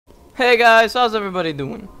Hey guys, how's everybody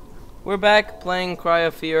doing? We're back playing Cry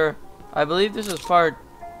of Fear. I believe this is part...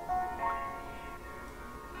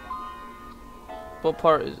 What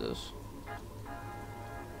part is this?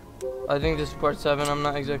 I think this is part 7, I'm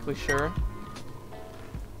not exactly sure.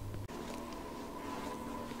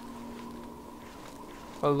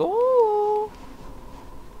 Hello?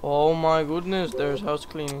 Oh my goodness, there's house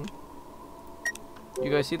cleaning. You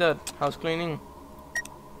guys see that? House cleaning?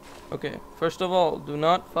 Okay, first of all, do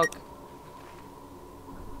not fuck...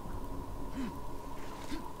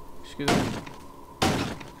 Excuse me.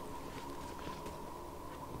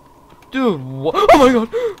 Dude, what? Oh my god!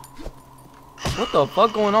 What the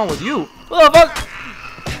fuck going on with you? What the fuck?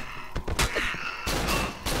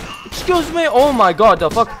 Excuse me? Oh my god, the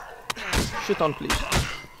fuck? Shit on, please.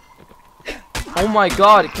 Oh my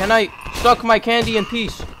god, can I suck my candy in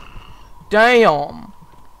peace? Damn.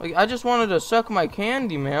 Like, I just wanted to suck my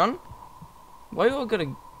candy, man. Why you all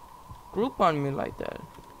gonna group on me like that?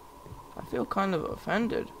 I feel kind of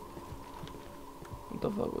offended. What the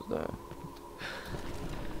fuck was that?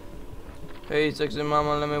 Hey, sexy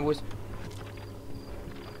mama, let me whisper.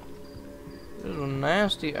 This is a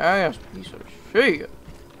nasty ass piece of shit.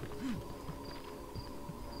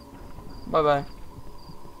 Bye bye.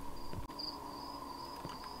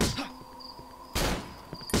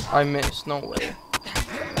 I missed, no way.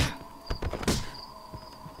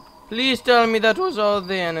 Please tell me that was all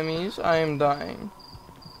the enemies. I am dying.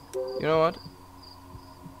 You know what?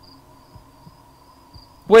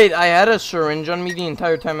 Wait, I had a syringe on me the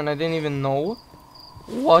entire time and I didn't even know?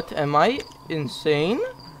 What? Am I insane?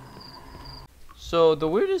 So, the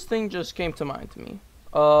weirdest thing just came to mind to me.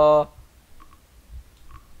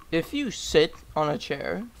 If you sit on a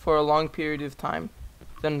chair for a long period of time,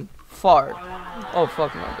 then fart. Oh,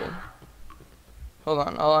 fuck no, dude. Hold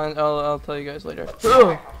on, I'll tell you guys later.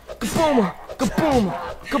 Kaboom! Kaboom!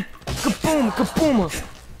 Kaboom! Kaboom!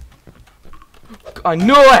 I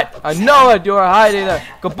knew it! I know it! You were hiding there!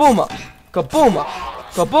 Kabooma! Kabooma!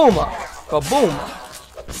 Kabooma! Kabooma!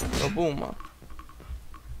 Kabooma!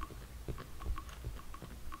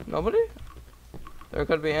 Nobody? There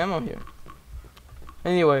could be ammo here.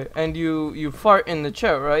 Anyway, and you fart in the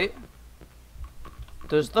chair, right?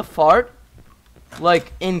 Does the fart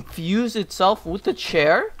like infuse itself with the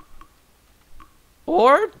chair?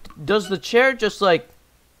 Or does the chair just like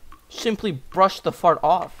simply brush the fart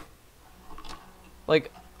off?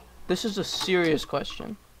 Like, this is a serious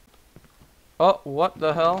question. Oh, what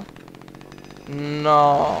the hell?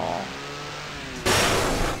 No.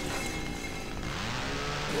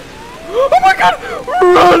 Oh my god!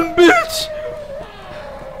 Run, bitch!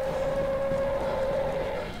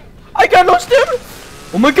 I got no stamina!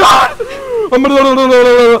 Oh my god!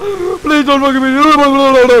 Please don't fuck me!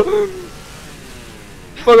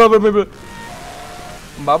 Fuck off, baby!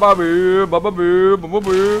 Baba-boo, baba-boo,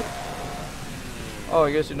 baba-boo. Oh,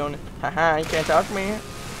 I guess you don't. Haha, you can't touch me.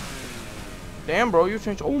 Damn, bro, you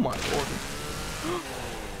changed. Oh my lord.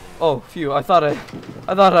 Oh, phew! I thought I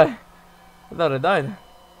died.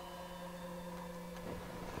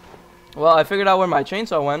 Well, I figured out where my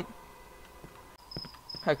chainsaw went.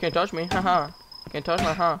 Can't touch me. Haha. Can't touch me.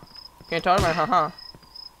 Huh? Can't touch me. Haha.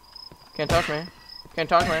 Can't touch me. Can't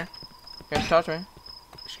touch me. Can't touch me.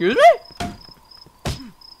 Excuse me?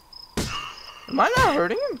 Am I not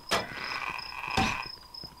hurting him?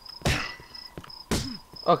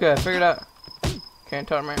 Okay, I figured out. Can't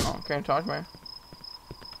touch me. Oh, can't touch me.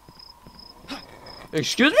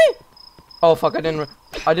 Excuse me? Oh fuck! I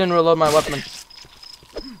didn't reload my weapon.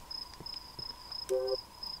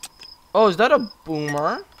 Oh, is that a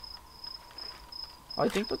boomer? I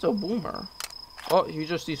think that's a boomer. Oh, he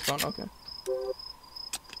just despawned. Okay.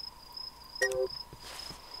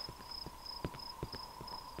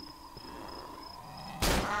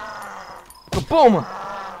 Kaboom!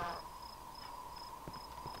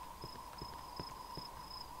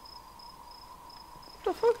 What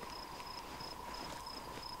the fuck?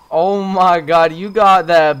 Oh my god, you got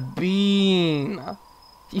that bean.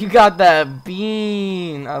 You got that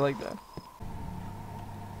bean. I like that.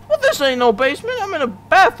 Well, this ain't no basement. I'm in a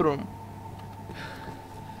bathroom.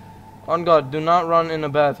 On God, do not run in a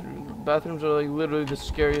bathroom. Bathrooms are like literally the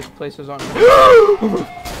scariest places on earth.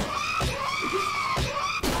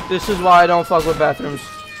 This is why I don't fuck with bathrooms.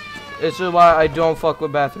 This is why I don't fuck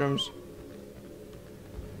with bathrooms.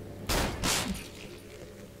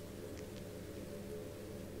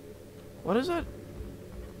 What is that?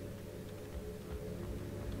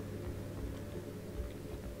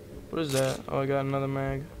 What is that? Oh, I got another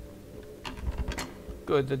mag.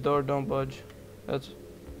 Good, the door don't budge. That's...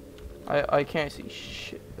 I can't see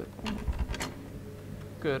shit.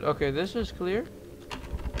 Good, okay, this is clear.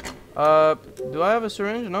 Do I have a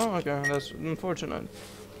syringe? No? Okay, that's unfortunate.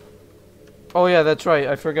 Oh yeah, that's right.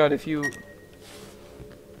 I forgot if you...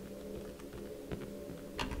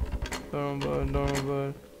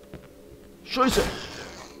 Don't. Scheiße!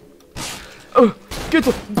 Get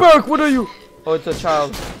the back! What are you? Oh, it's a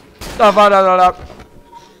child. Da.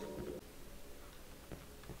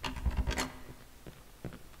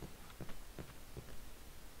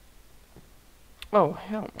 Oh,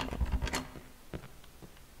 hell no.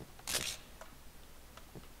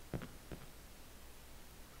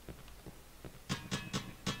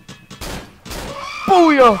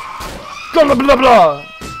 Booyah! Blah blah blah!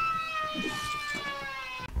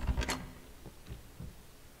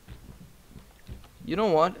 You know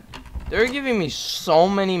what? They're giving me so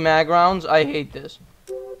many mag rounds. I hate this.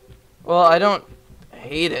 Well, I don't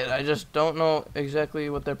hate it. I just don't know exactly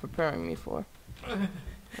what they're preparing me for.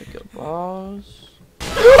 Like a boss.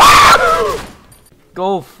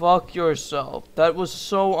 Go fuck yourself. That was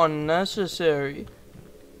so unnecessary.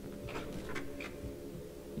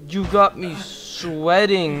 You got me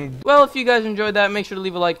sweating. Well, if you guys enjoyed that, make sure to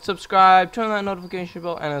leave a like, subscribe, turn on that notification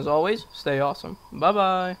bell, and as always, stay awesome.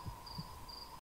 Bye-bye.